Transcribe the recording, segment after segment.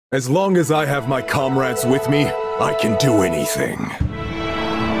As long as I have my comrades with me, I can do anything.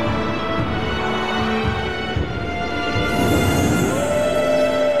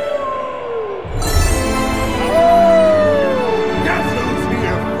 Guess who's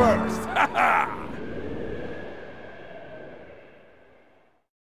here first? Ha ha!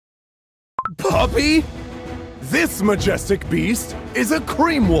 Puppy? This majestic beast is a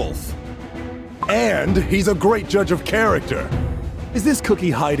cream wolf. And he's a great judge of character. Is this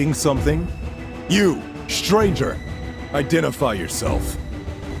cookie hiding something? You, stranger, identify yourself.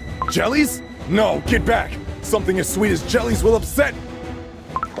 Jellies? No, get back! Something as sweet as jellies will upset...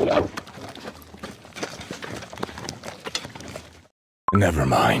 Never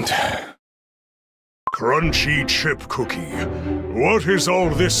mind. Crunchy chip cookie. What is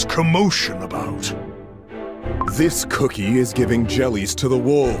all this commotion about? This cookie is giving jellies to the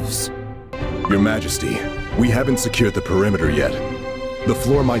wolves. Your Majesty, we haven't secured the perimeter yet. The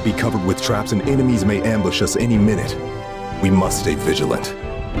floor might be covered with traps and enemies may ambush us any minute. We must stay vigilant.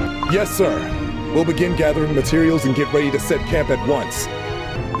 Yes, sir. We'll begin gathering materials and get ready to set camp at once.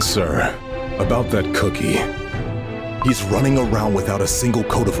 Sir, about that cookie. He's running around without a single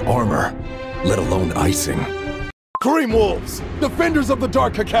coat of armor, let alone icing. Cream Wolves, defenders of the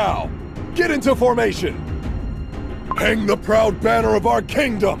Dark Cacao, get into formation! Hang the proud banner of our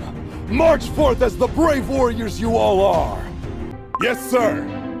kingdom! March forth as the brave warriors you all are! Yes, sir!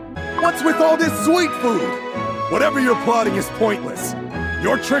 What's with all this sweet food? Whatever you're plotting is pointless.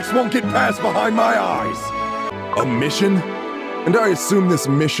 Your tricks won't get past behind my eyes. A mission? And I assume this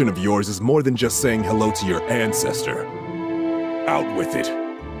mission of yours is more than just saying hello to your ancestor. Out with it.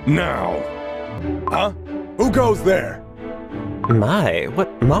 Now. Huh? Who goes there? My,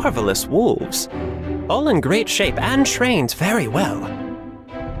 what marvelous wolves. All in great shape and trained very well.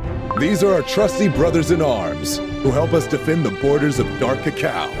 These are our trusty brothers-in-arms, who help us defend the borders of Dark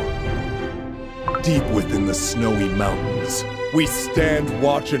Cacao. Deep within the snowy mountains, we stand,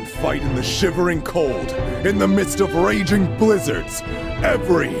 watch, and fight in the shivering cold, in the midst of raging blizzards,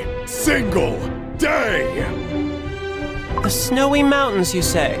 every single day! The snowy mountains, you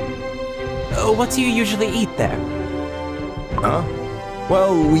say? What do you usually eat there? Huh?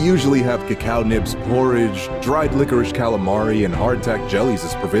 Well, we usually have cacao nibs porridge, dried licorice calamari, and hardtack jellies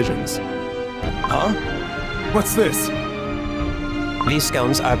as provisions. Huh? What's this? These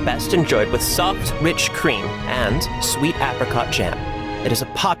scones are best enjoyed with soft, rich cream and sweet apricot jam. It is a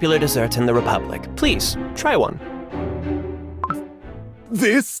popular dessert in the Republic. Please, try one.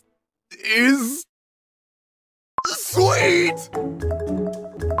 This is... sweet!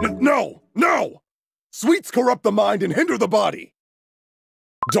 No! No! Sweets corrupt the mind and hinder the body!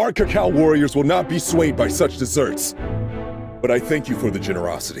 Dark Cacao warriors will not be swayed by such desserts. But I thank you for the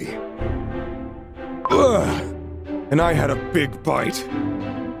generosity. Ugh! And I had a big bite.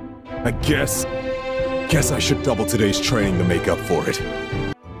 I guess I should double today's training to make up for it.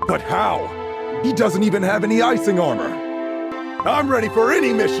 But how? He doesn't even have any icing armor. I'm ready for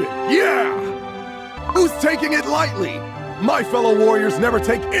any mission, yeah! Who's taking it lightly? My fellow warriors never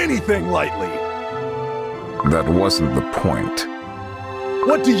take anything lightly. That wasn't the point.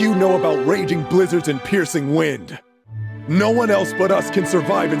 What do you know about raging blizzards and piercing wind? No one else but us can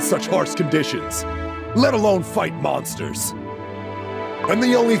survive in such harsh conditions, let alone fight monsters. And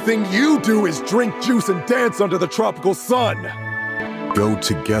the only thing you do is drink juice and dance under the tropical sun. Go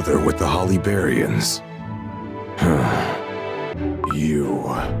together with the Hollybarians. You.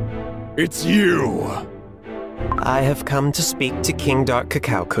 It's you! I have come to speak to King Dark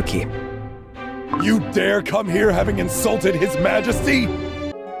Cacao Cookie. You dare come here having insulted His Majesty?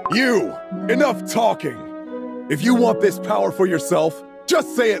 You! Enough talking! If you want this power for yourself,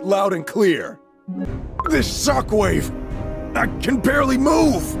 just say it loud and clear. This shockwave! I can barely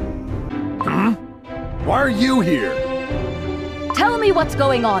move! Hmm? Why are you here? Tell me what's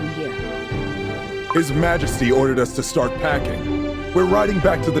going on here. His Majesty ordered us to start packing. We're riding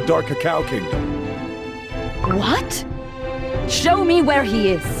back to the Dark Cacao Kingdom. What? Show me where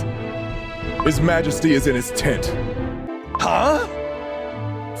he is. His Majesty is in his tent. Huh?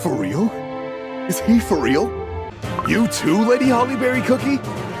 For real? Is he for real? You too, Lady Hollyberry Cookie?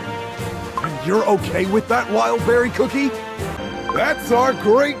 And you're okay with that wild berry cookie? That's our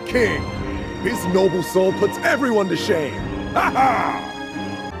great king! His noble soul puts everyone to shame! Ha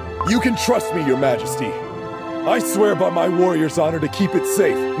ha! You can trust me, Your Majesty. I swear by my warrior's honor to keep it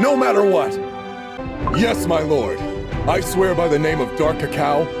safe, no matter what. Yes, my lord. I swear by the name of Dark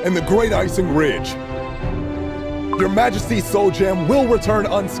Cacao and the Great Icing Ridge. Your Majesty's soul gem will return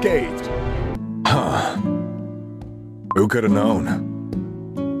unscathed. Huh. Who could have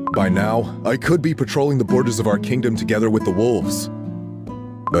known? By now, I could be patrolling the borders of our kingdom together with the wolves.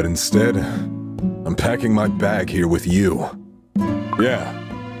 But instead, I'm packing my bag here with you.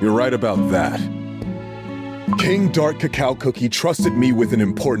 Yeah, you're right about that. King Dark Cacao Cookie trusted me with an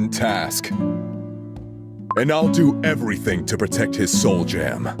important task. And I'll do everything to protect his soul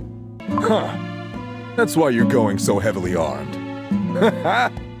gem. Huh. That's why you're going so heavily armed. Haha,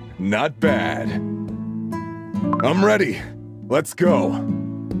 not bad. I'm ready. Let's go.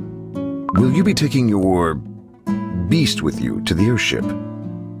 Will you be taking your beast with you to the airship?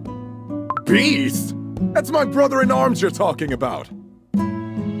 Beast? That's my brother-in-arms you're talking about.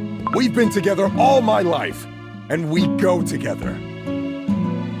 We've been together all my life, and we go together.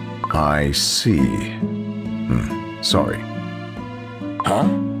 I see. Sorry. Huh?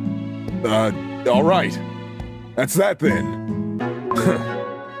 All right. That's that then.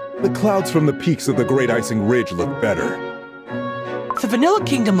 The clouds from the peaks of the Great Icing Ridge look better. The Vanilla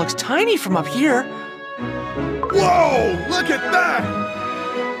Kingdom looks tiny from up here. Whoa! Look at that!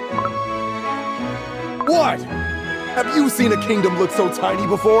 What? Have you seen a kingdom look so tiny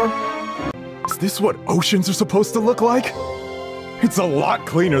before? Is this what oceans are supposed to look like? It's a lot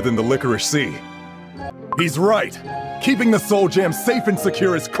cleaner than the Licorice Sea. He's right. Keeping the Soul Gem safe and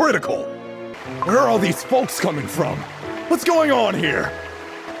secure is critical. Where are all these folks coming from? What's going on here?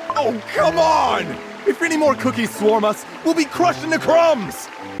 Oh, come on! If any more cookies swarm us, we'll be crushed into crumbs!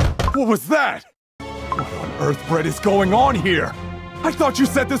 What was that? What on earth, Bread, is going on here? I thought you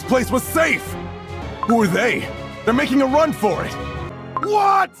said this place was safe! Who are they? They're making a run for it!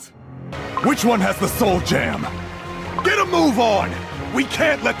 What? Which one has the Soul Gem? Get a move on! We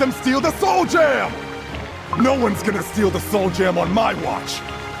can't let them steal the Soul Gem! No one's gonna steal the Soul Gem on my watch!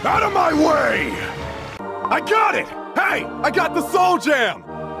 Out of my way! I got it! Hey, I got the Soul Gem!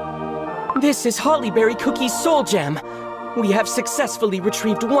 This is Hollyberry Cookie's Soul Gem. We have successfully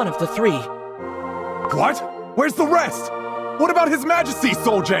retrieved one of the three. What? Where's the rest? What about His Majesty's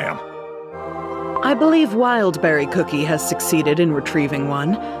Soul Jam? I believe Wildberry Cookie has succeeded in retrieving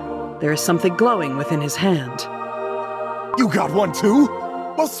one. There is something glowing within his hand. You got one too?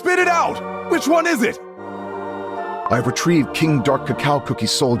 Well, spit it out! Which one is it? I've retrieved King Dark Cacao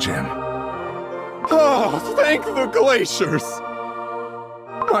Cookie's Soul Gem. Oh, thank the glaciers!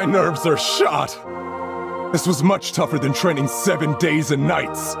 My nerves are shot. This was much tougher than training 7 days and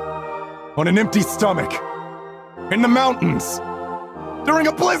nights. On an empty stomach. In the mountains. During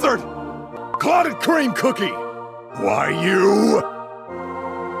a blizzard! Clotted cream cookie! Why you?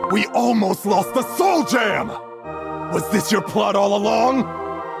 We almost lost the Soul Jam! Was this your plot all along?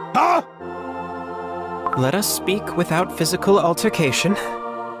 Huh? Let us speak without physical altercation.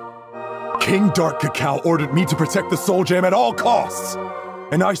 King Dark Cacao ordered me to protect the Soul Jam at all costs,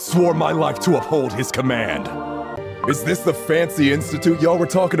 and I swore my life to uphold his command. Is this the fancy institute y'all were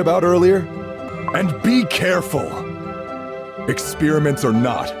talking about earlier? And be careful. Experiments or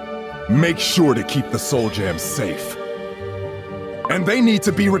not, make sure to keep the Soul Jam safe. And they need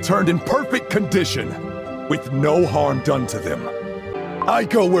to be returned in perfect condition, with no harm done to them. I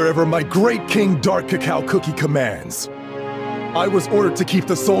go wherever my great King Dark Cacao Cookie commands. I was ordered to keep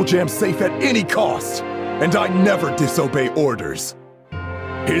the Soul Jam safe at any cost, and I never disobey orders.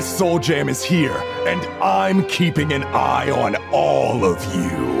 His Soul Jam is here, and I'm keeping an eye on all of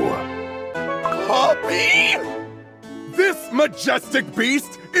you. Puppy! This majestic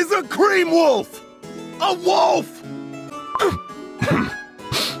beast is a cream wolf! A wolf!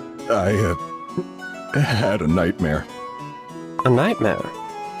 I had a nightmare. A nightmare?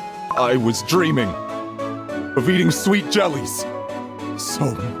 I was dreaming of eating sweet jellies.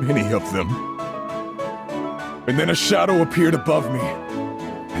 So many of them. And then a shadow appeared above me.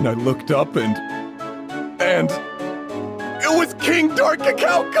 And I looked up and it was King Dark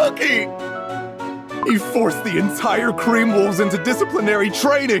Cacao Cookie! He forced the entire Cream Wolves into disciplinary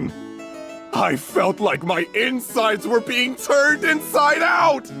training. I felt like my insides were being turned inside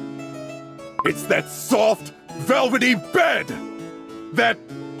out! It's that soft, velvety bed! That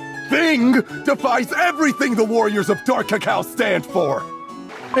thing defies everything the Warriors of Dark Cacao stand for!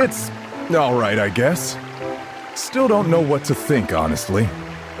 It's alright, I guess. Still don't know what to think, honestly.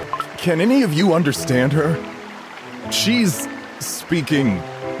 Can any of you understand her? She's speaking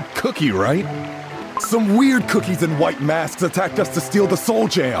cookie, right? Some weird cookies in white masks attacked us to steal the Soul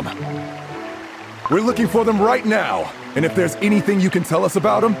Jam. We're looking for them right now, and if there's anything you can tell us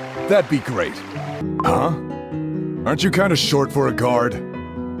about them, that'd be great. Huh? Aren't you kind of short for a guard?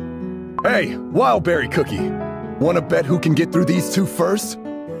 Hey, Wildberry Cookie, wanna bet who can get through these two first?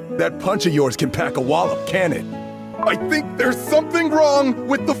 That punch of yours can pack a wallop, can it? I think there's something wrong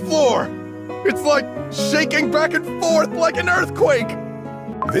with the floor. It's like shaking back and forth like an earthquake.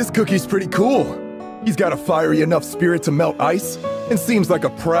 This cookie's pretty cool. He's got a fiery enough spirit to melt ice, and seems like a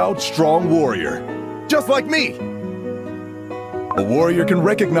proud, strong warrior. Just like me! A warrior can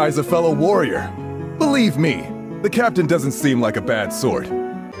recognize a fellow warrior. Believe me, the captain doesn't seem like a bad sort.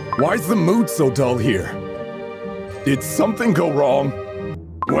 Why's the mood so dull here? Did something go wrong?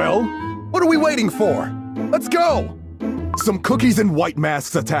 Well, what are we waiting for? Let's go! Some cookies in white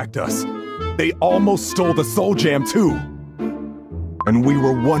masks attacked us. They almost stole the soul jam too. And we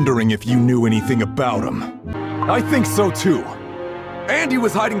were wondering if you knew anything about them. I think so too. And he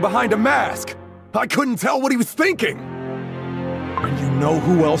was hiding behind a mask. I couldn't tell what he was thinking. And you know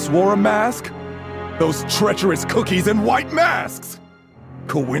who else wore a mask? Those treacherous cookies in white masks!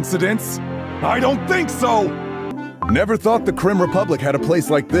 Coincidence? I don't think so! Never thought the Krim Republic had a place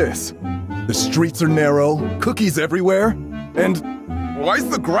like this. The streets are narrow, cookies everywhere, and why's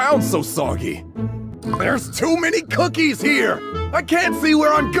the ground so soggy? There's too many cookies here! I can't see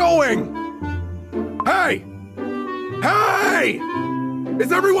where I'm going! Hey! Hey!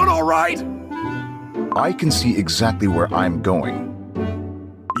 Is everyone alright? I can see exactly where I'm going.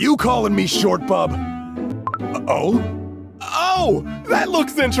 You calling me short, bub? Oh? Oh! That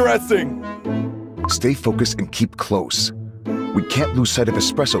looks interesting! Stay focused and keep close. We can't lose sight of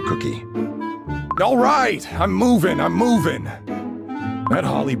Espresso Cookie. Alright! I'm moving! That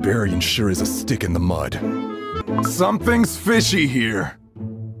holly berry sure is a stick in the mud. Something's fishy here.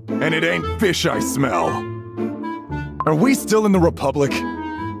 And it ain't fish I smell. Are we still in the Republic?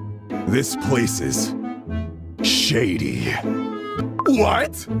 This place is shady.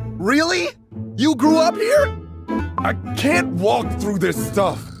 What? Really? You grew up here? I can't walk through this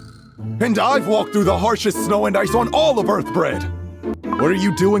stuff. And I've walked through the harshest snow and ice on all of Earthbread. What are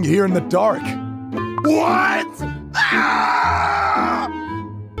you doing here in the dark? What? Ah!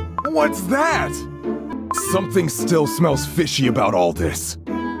 What's that? Something still smells fishy about all this.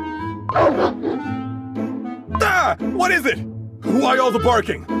 Ah! What is it? Why all the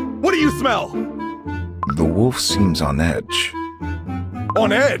barking? What do you smell? The wolf seems on edge.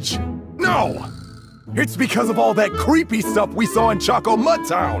 On edge? No! It's because of all that creepy stuff we saw in Choco Mud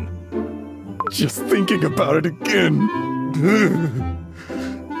Town. Just thinking about it again.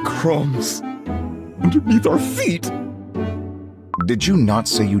 Crumbs underneath our feet. Did you not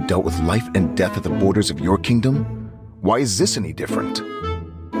say you dealt with life and death at the borders of your kingdom? Why is this any different?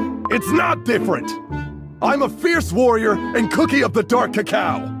 It's not different. I'm a fierce warrior and cookie of the dark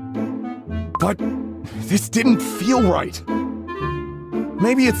cacao. But this didn't feel right.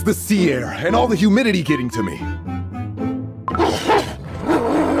 Maybe it's the sea air and all the humidity getting to me.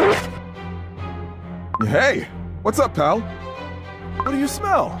 Hey, what's up, pal? What do you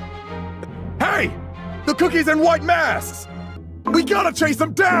smell? Hey! The cookies in white masks! We gotta chase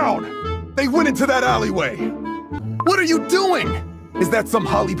them down! They went into that alleyway! What are you doing? Is that some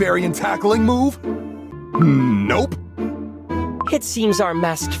Hollybarian tackling move? Nope. It seems our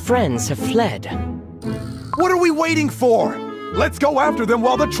masked friends have fled. What are we waiting for? Let's go after them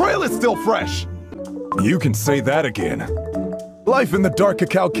while the trail is still fresh! You can say that again. Life in the Dark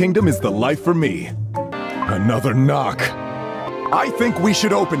Cacao Kingdom is the life for me. Another knock. I think we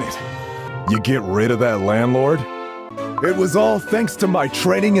should open it. You get rid of that landlord? It was all thanks to my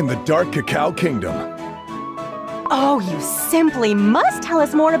training in the Dark Cacao Kingdom. Oh, you simply must tell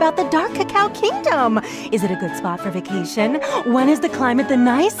us more about the Dark Cacao Kingdom. Is it a good spot for vacation? When is the climate the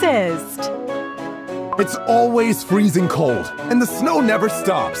nicest? It's always freezing cold, and the snow never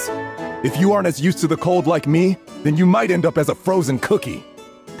stops. If you aren't as used to the cold like me, then you might end up as a frozen cookie.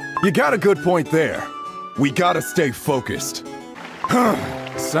 You got a good point there. We gotta stay focused.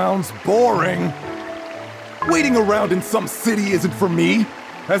 Sounds boring. Waiting around in some city isn't for me,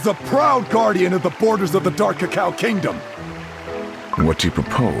 as a proud guardian of the borders of the Dark Cacao Kingdom. What do you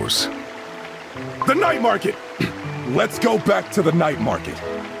propose? The night market! Let's go back to the night market.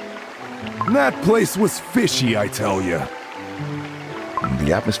 That place was fishy, I tell ya.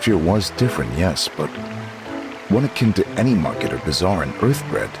 The atmosphere was different, yes, but one akin to any market or bazaar in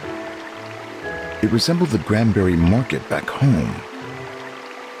Earthbread. It resembled the Granberry Market back home.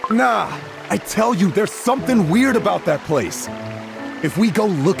 Nah, I tell you, there's something weird about that place. If we go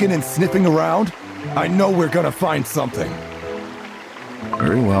looking and sniffing around, I know we're gonna find something.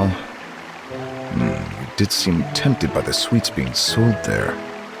 Very well. You did seem tempted by the sweets being sold there.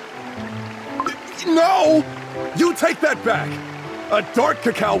 No! You take that back! A Dark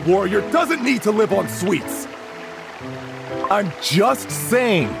Cacao warrior doesn't need to live on sweets. I'm just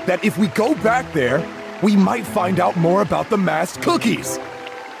saying that if we go back there, we might find out more about the masked cookies.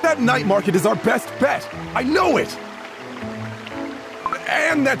 That night market is our best bet. I know it.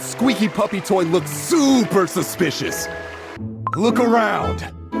 And that squeaky puppy toy looks super suspicious. Look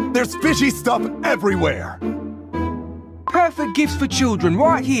around. There's fishy stuff everywhere. Perfect gifts for children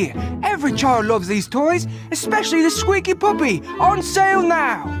right here. Every child loves these toys, especially the squeaky puppy. On sale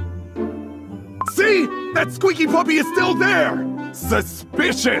now. See? That squeaky puppy is still there!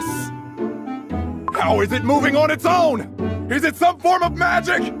 Suspicious! How is it moving on its own? Is it some form of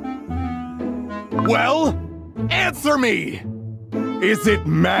magic? Well, answer me! Is it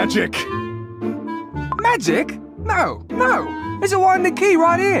magic? Magic? No, no. There's a winding key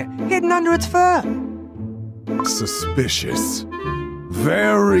right here, hidden under its fur. Suspicious.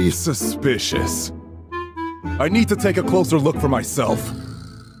 Very suspicious. I need to take a closer look for myself.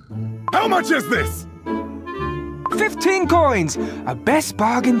 How much is this? 15 coins, a best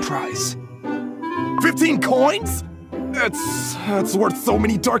bargain price. 15 coins? That's worth so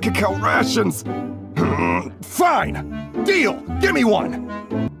many dark cacao rations. Fine. Deal. Give me one.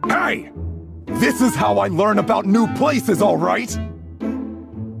 Hey! This is how I learn about new places, all right?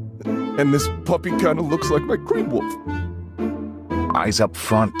 And this puppy kind of looks like my cream wolf. Eyes up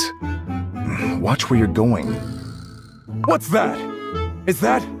front. Watch where you're going. What's that? Is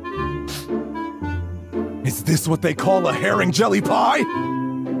this what they call a herring jelly pie?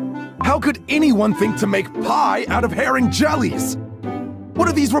 How could anyone think to make pie out of herring jellies? What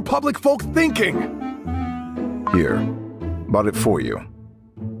are these Republic folk thinking? Here. Bought it for you.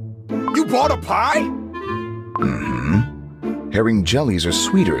 You bought a pie? Mm-hmm. Herring jellies are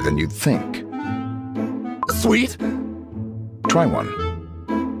sweeter than you'd think. Sweet? Try one.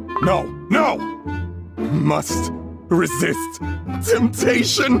 No, no! Must resist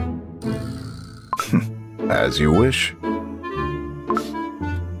temptation. As you wish.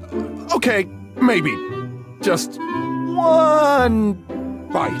 Okay, maybe. Just one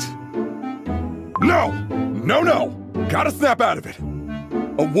bite. No! No, no! Gotta snap out of it.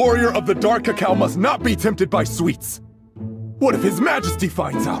 A warrior of the dark cacao must not be tempted by sweets. What if His Majesty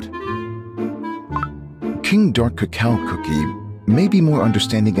finds out? King Dark Cacao Cookie may be more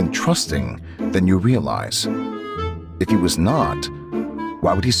understanding and trusting than you realize. If he was not,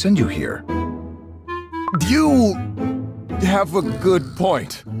 why would he send you here? You have a good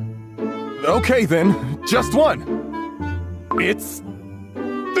point. Okay then, just one. It's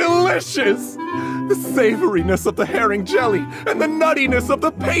delicious! The savoriness of the herring jelly and the nuttiness of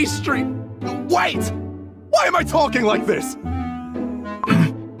the pastry. Wait! Why am I talking like this?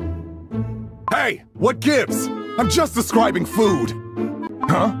 Hey, what gives? I'm just describing food.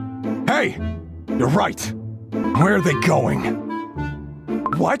 Huh? Hey, you're right. Where are they going?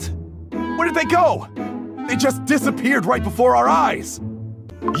 What? Where did they go? They just disappeared right before our eyes.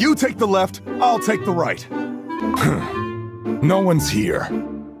 You take the left, I'll take the right. No one's here.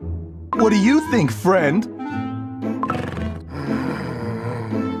 What do you think, friend?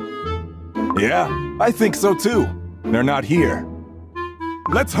 Yeah, I think so too. They're not here.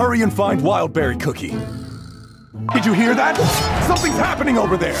 Let's hurry and find Wildberry Cookie. Did you hear that? Something's happening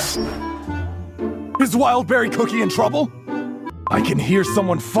over there. Is Wildberry Cookie in trouble? I can hear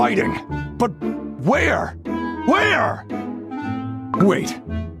someone fighting. But where? Where? Wait.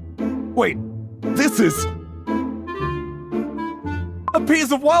 This is a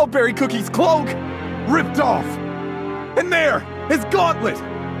piece of Wildberry Cookie's cloak! Ripped off! And there! His gauntlet!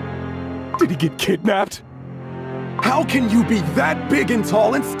 Did he get kidnapped? How can you be that big and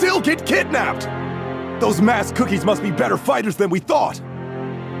tall and still get kidnapped? Those masked cookies must be better fighters than we thought.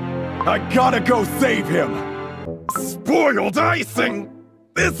 I gotta go save him! Spoiled icing!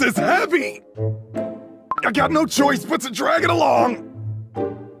 This is heavy! I got no choice but to drag it along!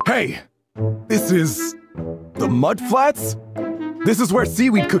 Hey, this is the Mud Flats? This is where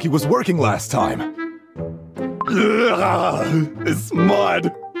Seaweed Cookie was working last time. Ugh, this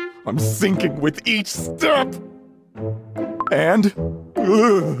mud. I'm sinking with each step. And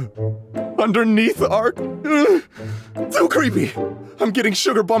underneath are too creepy. I'm getting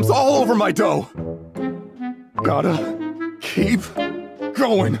sugar bumps all over my dough. Gotta keep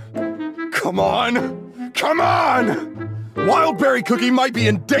going. Come on. Come on! Wildberry Cookie might be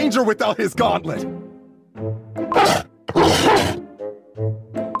in danger without his gauntlet.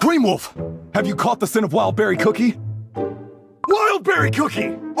 Cream Wolf, have you caught the scent of Wildberry Cookie? Wildberry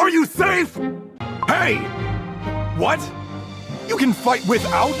Cookie, are you safe? Hey! What? You can fight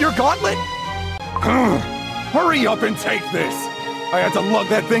without your gauntlet? Hurry up and take this! I had to lug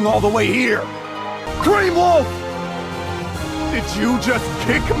that thing all the way here! Cream Wolf! Did you just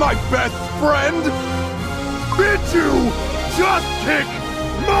kick my best friend? Did you just kick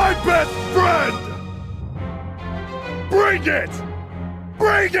my best friend? Bring it!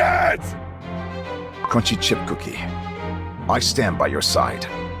 Bring it! Crunchy Chip Cookie, I stand by your side.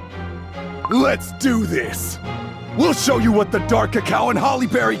 Let's do this! We'll show you what the Dark Cacao and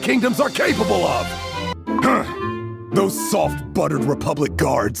Hollyberry Kingdoms are capable of! Those soft, buttered Republic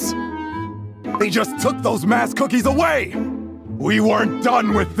guards. They just took those mass cookies away! We weren't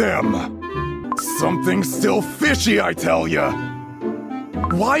done with them! Something's still fishy, I tell ya!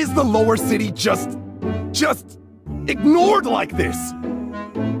 Why is the lower city just ignored like this?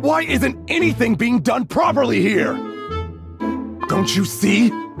 Why isn't anything being done properly here? Don't you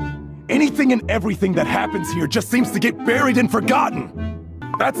see? Anything and everything that happens here just seems to get buried and forgotten.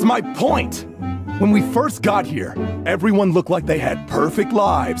 That's my point. When we first got here, everyone looked like they had perfect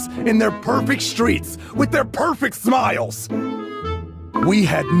lives, in their perfect streets, with their perfect smiles. We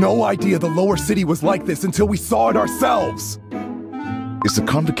had no idea the lower city was like this until we saw it ourselves. Is the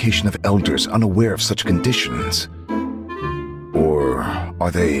convocation of elders unaware of such conditions? Or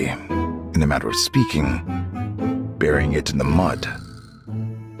are they, in a matter of speaking, burying it in the mud?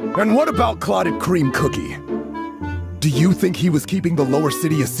 And what about Clotted Cream Cookie? Do you think he was keeping the lower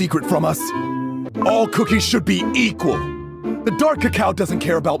city a secret from us? All cookies should be equal. The dark cacao doesn't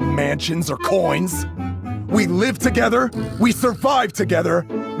care about mansions or coins. We live together, we survive together,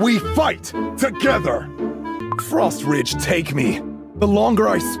 we fight together. Frost Ridge, take me. The longer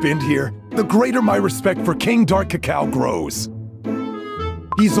I spend here, the greater my respect for King Dark Cacao grows.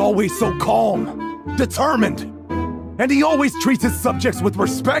 He's always so calm, determined, and he always treats his subjects with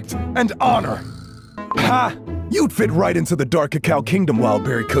respect and honor. Ha! You'd fit right into the Dark Cacao Kingdom,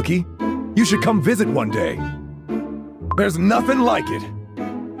 Wildberry Cookie. You should come visit one day. There's nothing like it.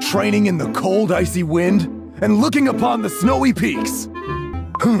 Training in the cold, icy wind, and looking upon the snowy peaks.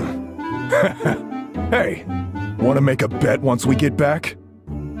 Hey, wanna make a bet once we get back?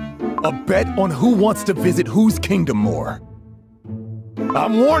 A bet on who wants to visit whose kingdom more.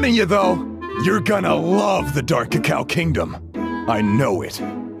 I'm warning you though, you're gonna love the Dark Cacao Kingdom. I know it.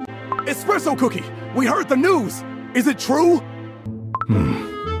 Espresso Cookie, we heard the news. Is it true?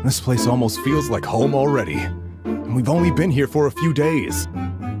 This place almost feels like home already. And we've only been here for a few days.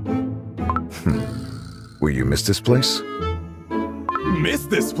 Will you miss this place? Miss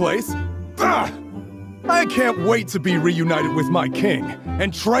this place? Ah! I can't wait to be reunited with my king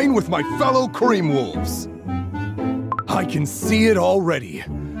and train with my fellow cream wolves. I can see it already.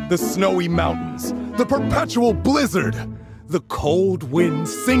 The snowy mountains, the perpetual blizzard, the cold wind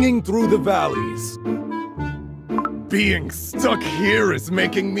singing through the valleys. Being stuck here is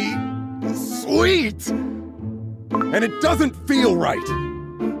making me sweet. And it doesn't feel right.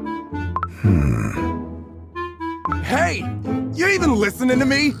 Hey, you even listening to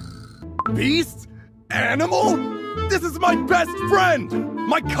me? Beast? Animal? This is my best friend!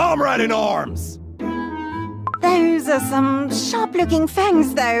 My comrade in arms! Those are some sharp-looking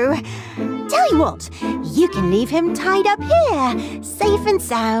fangs, though. Tell you what, you can leave him tied up here, safe and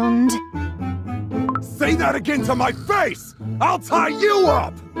sound. Say that again to my face! I'll tie you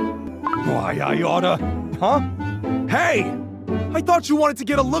up! Why, I oughta... Huh? Hey! I thought you wanted to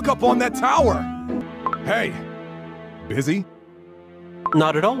get a look up on that tower! Hey, busy?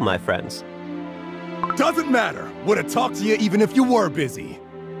 Not at all, my friends. Doesn't matter. Would've talked to you even if you were busy.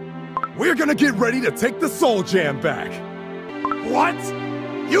 We're gonna get ready to take the Soul Jam back. What?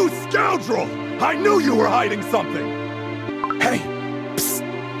 You scoundrel! I knew you were hiding something! Hey! Psst!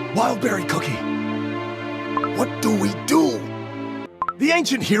 Wildberry Cookie! What do we do? The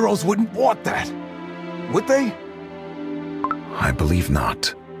ancient heroes wouldn't want that. Would they? I believe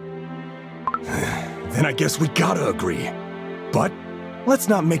not. Then I guess we gotta agree. But let's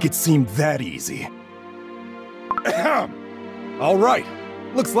not make it seem that easy. All right.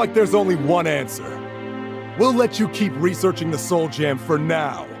 Looks like there's only one answer. We'll let you keep researching the Soul Jam for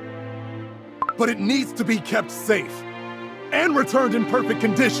now. But it needs to be kept safe. And returned in perfect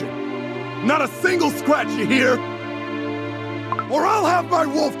condition. Not a single scratch, you hear? Or I'll have my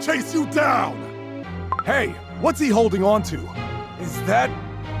wolf chase you down! Hey, what's he holding on to? Is that...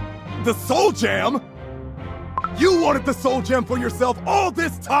 the Soul Jam? You wanted the Soul Gem for yourself all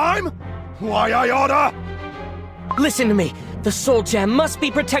this time? Why, I oughta... Listen to me. The Soul Gem must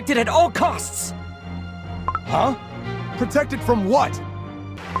be protected at all costs. Huh? Protected from what?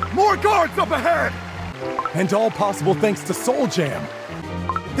 More guards up ahead! And all possible thanks to Soul Jam.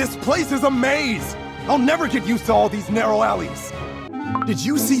 This place is a maze! I'll never get used to all these narrow alleys. Did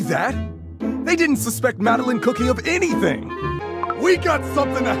you see that? They didn't suspect Madeline Cookie of anything. We got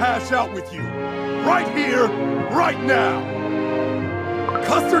something to hash out with you. Right here, right now.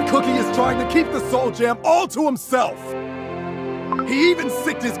 Custard Cookie is trying to keep the Soul Jam all to himself. He even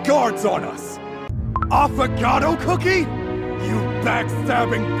sicked his guards on us. Affogato Cookie? You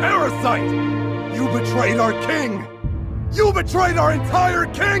backstabbing parasite! You betrayed our king! You betrayed our entire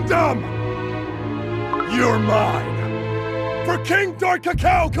kingdom! You're mine! For King Dark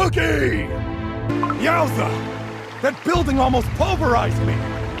Cacao Cookie! Yowza! That building almost pulverized me!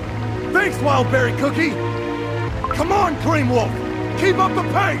 Thanks, Wildberry Cookie! Come on, Cream Wolf! Keep up the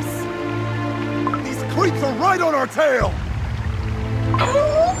pace! These creeps are right on our tail!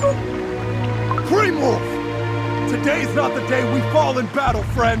 Cream Wolf! Today's not the day we fall in battle,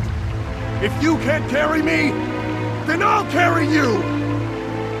 friend! If you can't carry me, then I'll carry you!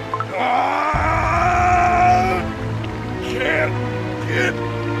 Can't get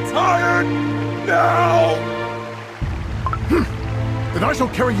tired now! Then I shall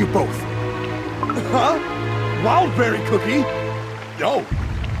carry you both. Huh? Wildberry Cookie? Oh.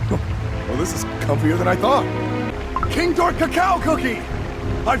 Well, this is comfier than I thought. King Dark Cacao Cookie!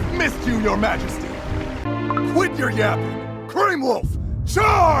 I've missed you, Your Majesty. Quit your yapping. Cream Wolf,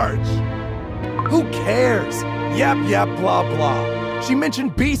 charge! Who cares? Yap, yap, blah, blah. She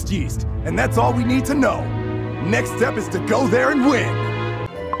mentioned Beast-Yeast, and that's all we need to know. Next step is to go there and win.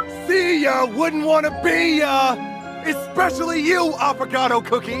 See ya, wouldn't want to be ya! Especially you, Avocado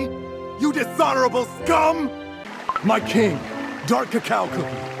Cookie! You dishonorable scum! My king, Dark Cacao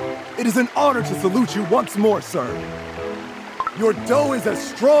Cookie, it is an honor to salute you once more, sir. Your dough is as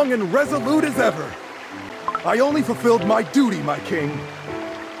strong and resolute as ever. I only fulfilled my duty, my king.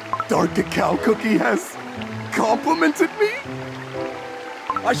 Dark Cacao Cookie has complimented me?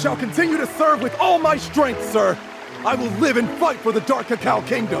 I shall continue to serve with all my strength, sir. I will live and fight for the Dark Cacao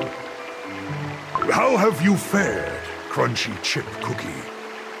Kingdom. How have you fared, Crunchy Chip Cookie?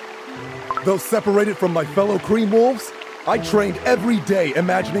 Though separated from my fellow Cream Wolves, I trained every day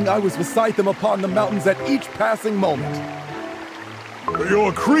imagining I was beside them upon the mountains at each passing moment.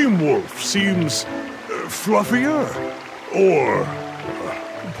 Your Cream Wolf seems fluffier or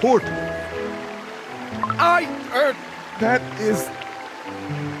portly. That is...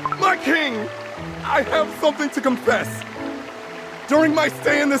 My king! I have something to confess. During my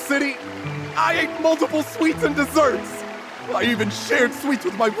stay in the city, I ate multiple sweets and desserts. I even shared sweets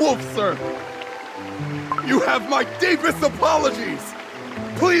with my wolf, sir. You have my deepest apologies.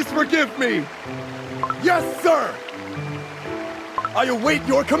 Please forgive me. Yes, sir. I await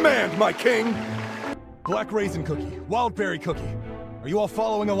your command, my king. Black Raisin Cookie, Wildberry Cookie. Are you all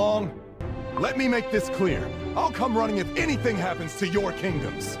following along? Let me make this clear. I'll come running if anything happens to your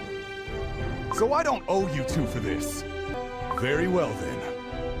kingdoms. So I don't owe you two for this. Very well,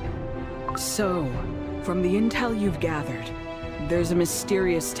 then. So, from the intel you've gathered, there's a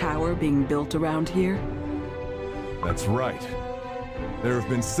mysterious tower being built around here? That's right. There have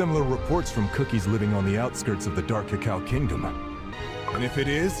been similar reports from cookies living on the outskirts of the Dark Cacao Kingdom. And if it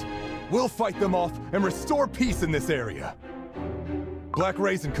is, we'll fight them off and restore peace in this area. Black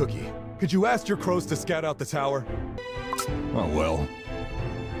Raisin Cookie, could you ask your crows to scout out the tower? Oh well.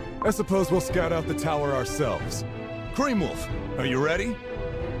 I suppose we'll scout out the tower ourselves. Cream Wolf, are you ready?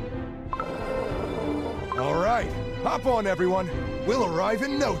 All right, hop on everyone. We'll arrive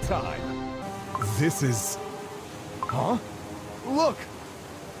in no time. This is... Huh? Look!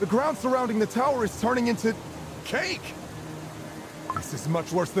 The ground surrounding the tower is turning into... cake! This is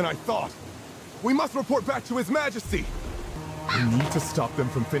much worse than I thought. We must report back to His Majesty. We need to stop them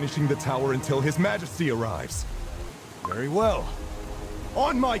from finishing the tower until His Majesty arrives. Very well.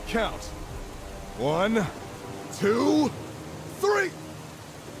 On my count. 1, 2, 3!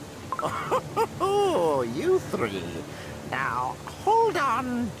 Oh, you three. Now, hold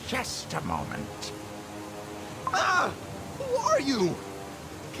on just a moment. Ah! Who are you?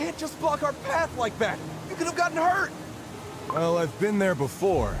 Can't just block our path like that. You could have gotten hurt. Well, I've been there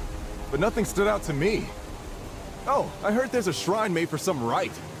before, but nothing stood out to me. Oh, I heard there's a shrine made for some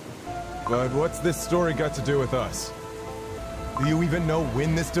rite. But what's this story got to do with us? Do you even know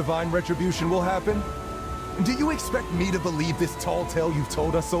when this divine retribution will happen? And do you expect me to believe this tall tale you've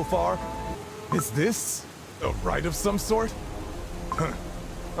told us so far? Is this a rite of some sort? Huh.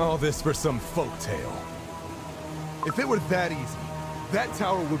 All this for some folk tale. If it were that easy, that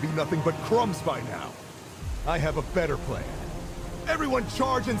tower would be nothing but crumbs by now. I have a better plan. Everyone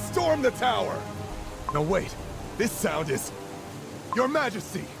charge and storm the tower! No, wait. This sound is... Your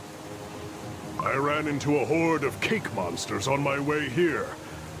Majesty! I ran into a horde of cake monsters on my way here.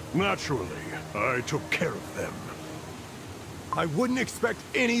 Naturally, I took care of them. I wouldn't expect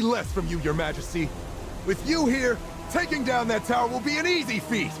any less from you, Your Majesty. With you here, taking down that tower will be an easy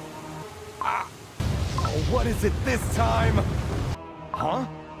feat. Ah! Oh, what is it this time? Huh?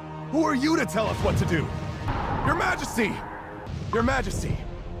 Who are you to tell us what to do? Your Majesty! Your Majesty!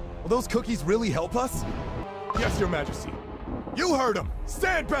 Will those cookies really help us? Yes, Your Majesty. You heard him!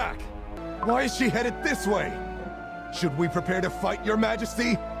 Stand back! Why is she headed this way? Should we prepare to fight, Your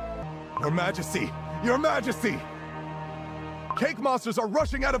Majesty? Your Majesty! Your Majesty! Cake monsters are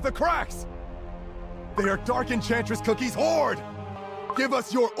rushing out of the cracks! They are Dark Enchantress Cookie's horde! Give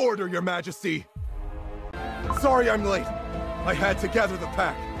us your order, Your Majesty! Sorry I'm late. I had to gather the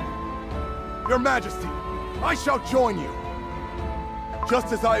pack. Your Majesty, I shall join you.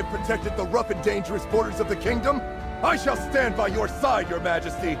 Just as I have protected the rough and dangerous borders of the kingdom, I shall stand by your side, Your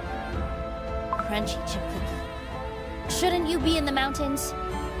Majesty. Crunchy chip cookie. Shouldn't you be in the mountains?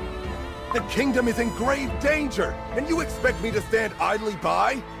 The kingdom is in grave danger, and you expect me to stand idly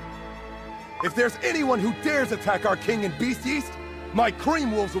by? If there's anyone who dares attack our king in Beast-Yeast, my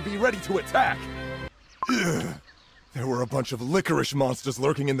cream wolves will be ready to attack. Ugh. There were a bunch of licorice monsters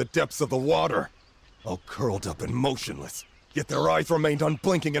lurking in the depths of the water. All curled up and motionless, yet their eyes remained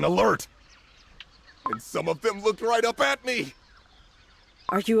unblinking and alert. And some of them looked right up at me!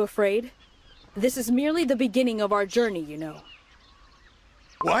 Are you afraid? This is merely the beginning of our journey, you know.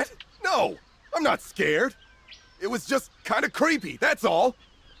 What? No! I'm not scared! It was just kinda creepy, that's all!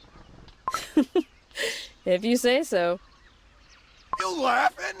 If you say so. You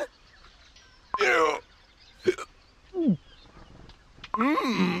laughing? Ew!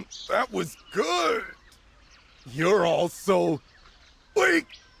 That was good! You're all so... weak!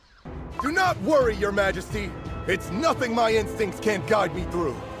 Do not worry, Your Majesty! It's nothing my instincts can't guide me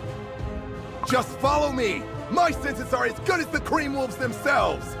through! Just follow me! My senses are as good as the cream wolves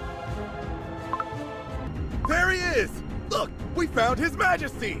themselves! There he is! Look, we found His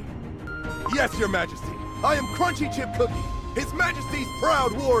Majesty! Yes, Your Majesty, I am Crunchy Chip Cookie, His Majesty's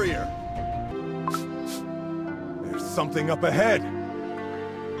proud warrior! There's something up ahead.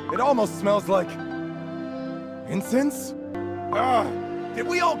 It almost smells like... incense? Did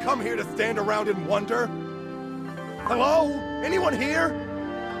we all come here to stand around and wonder? Hello? Anyone here?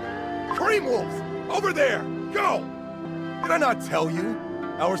 Cream wolves! Over there! Go! Did I not tell you?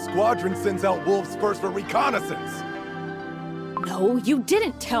 Our squadron sends out wolves first for reconnaissance. No, you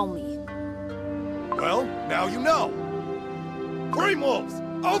didn't tell me. Well, now you know. Cream wolves!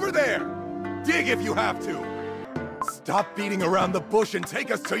 Over there! Dig if you have to! Stop beating around the bush and take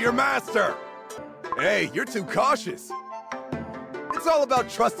us to your master! Hey, you're too cautious. It's all about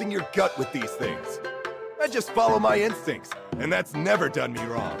trusting your gut with these things. I just follow my instincts, and that's never done me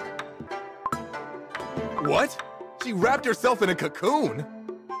wrong. What? She wrapped herself in a cocoon?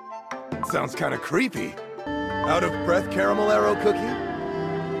 Sounds kinda creepy. Out of breath, Caramel Arrow Cookie?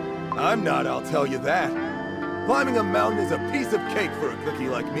 I'm not, I'll tell you that. Climbing a mountain is a piece of cake for a cookie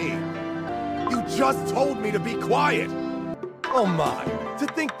like me. You just told me to be quiet! Oh my, to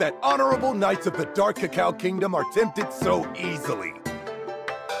think that honorable knights of the Dark Cacao Kingdom are tempted so easily.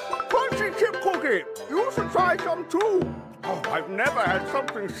 Crunchy Chip Cookie, you should try some too. Oh, I've never had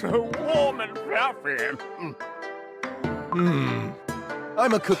something so warm and fluffy.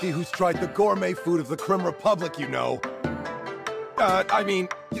 I'm a cookie who's tried the gourmet food of the Krim Republic, you know.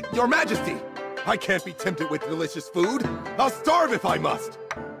 Your Majesty! I can't be tempted with delicious food. I'll starve if I must.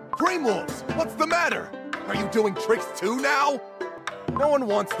 Cream wolves, what's the matter? Are you doing tricks too now? No one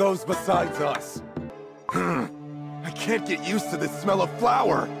wants those besides us. I can't get used to this smell of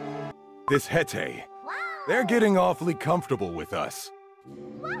flour. This Hete. They're getting awfully comfortable with us.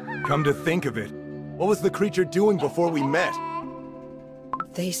 Come to think of it, what was the creature doing before we met?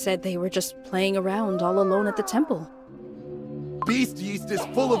 They said they were just playing around all alone at the temple. Beast-Yeast is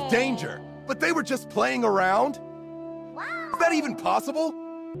full of danger, but they were just playing around? Is that even possible?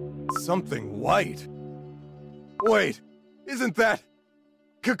 Something white. Wait, isn't that...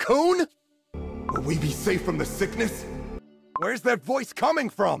 Cocoon? Will we be safe from the sickness? Where's that voice coming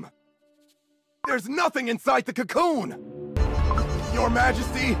from? There's nothing inside the cocoon! Your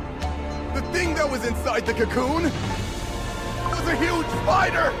Majesty, the thing that was inside the cocoon was a huge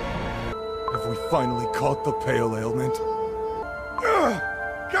spider! Have we finally caught the pale ailment?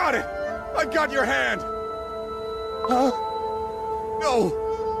 Got it! I got your hand! Huh? No!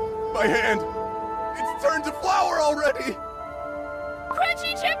 My hand! It's turned to flour already!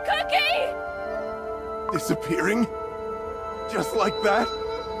 Crunchy Chip Cookie! Disappearing? Just like that?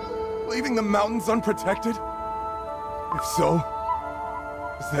 Leaving the mountains unprotected? If so,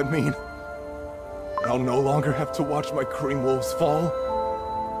 does that mean I'll no longer have to watch my cream wolves fall?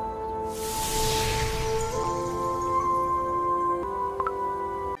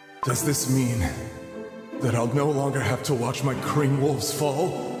 Does this mean that I'll no longer have to watch my cream wolves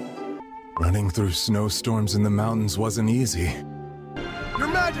fall? Running through snowstorms in the mountains wasn't easy. Your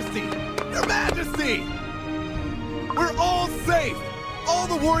Majesty! Your Majesty! We're all safe! All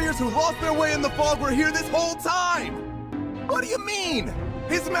the warriors who lost their way in the fog were here this whole time! What do you mean?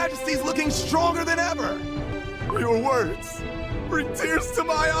 His Majesty's looking stronger than ever! Your words bring tears to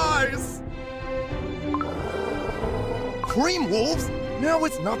my eyes! Cream wolves? Now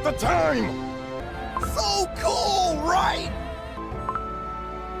it's not the time! So cool, right?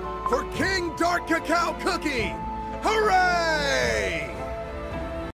 For King Dark Cacao Cookie! Hooray!